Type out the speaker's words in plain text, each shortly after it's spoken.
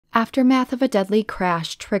Aftermath of a deadly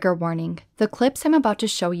crash, trigger warning. The clips I'm about to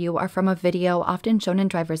show you are from a video often shown in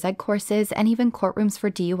driver's ed courses and even courtrooms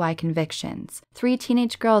for DUI convictions. 3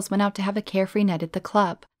 teenage girls went out to have a carefree night at the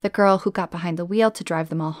club. The girl who got behind the wheel to drive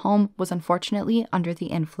them all home was unfortunately under the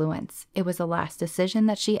influence. It was the last decision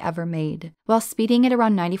that she ever made. While speeding at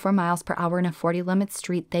around 94 miles per hour in a 40-limit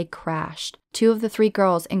street, they crashed. 2 of the 3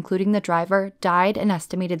 girls, including the driver, died an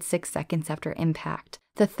estimated 6 seconds after impact.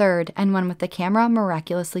 The third, and one with the camera,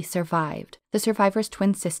 miraculously survived. The survivor's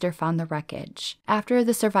twin sister found the wreckage. After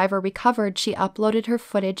the survivor recovered, she uploaded her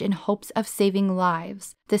footage in hopes of saving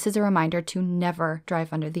lives. This is a reminder to never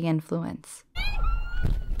drive under the influence.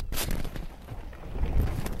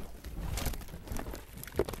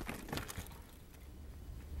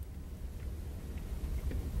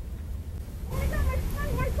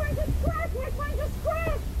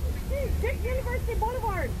 Take University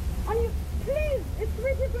Boulevard. Please, it's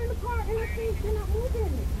 3 people in the car and I think they're not moving.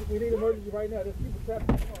 We need emergency right now. There's people trapped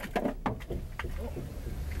in the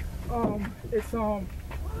car. It's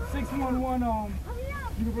 611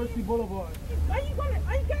 University Boulevard. Are you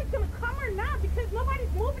guys gonna come or not? Because nobody's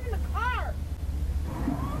moving in the car.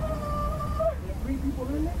 There's 3 people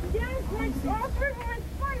in there? Yes, all 3 of them are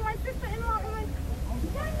fine. My sister-in-law and my...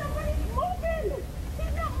 Guys, nobody's moving.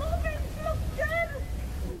 She's not moving. She looks dead.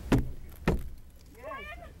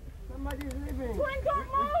 Somebody's leaving. Twin, don't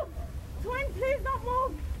move! Twin, please don't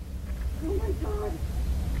move! Oh my god!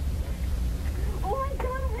 Oh my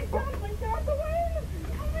god, oh my god, oh my god, the wind!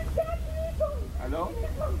 Oh my god, Nico! Hello? He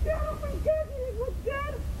looks dead, oh my god, he looks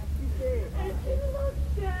dead! And she looks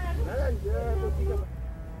dead!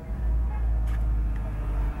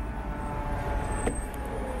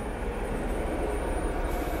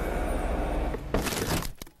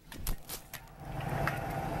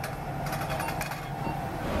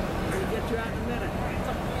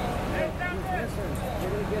 We're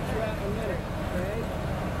gonna get you out in a minute.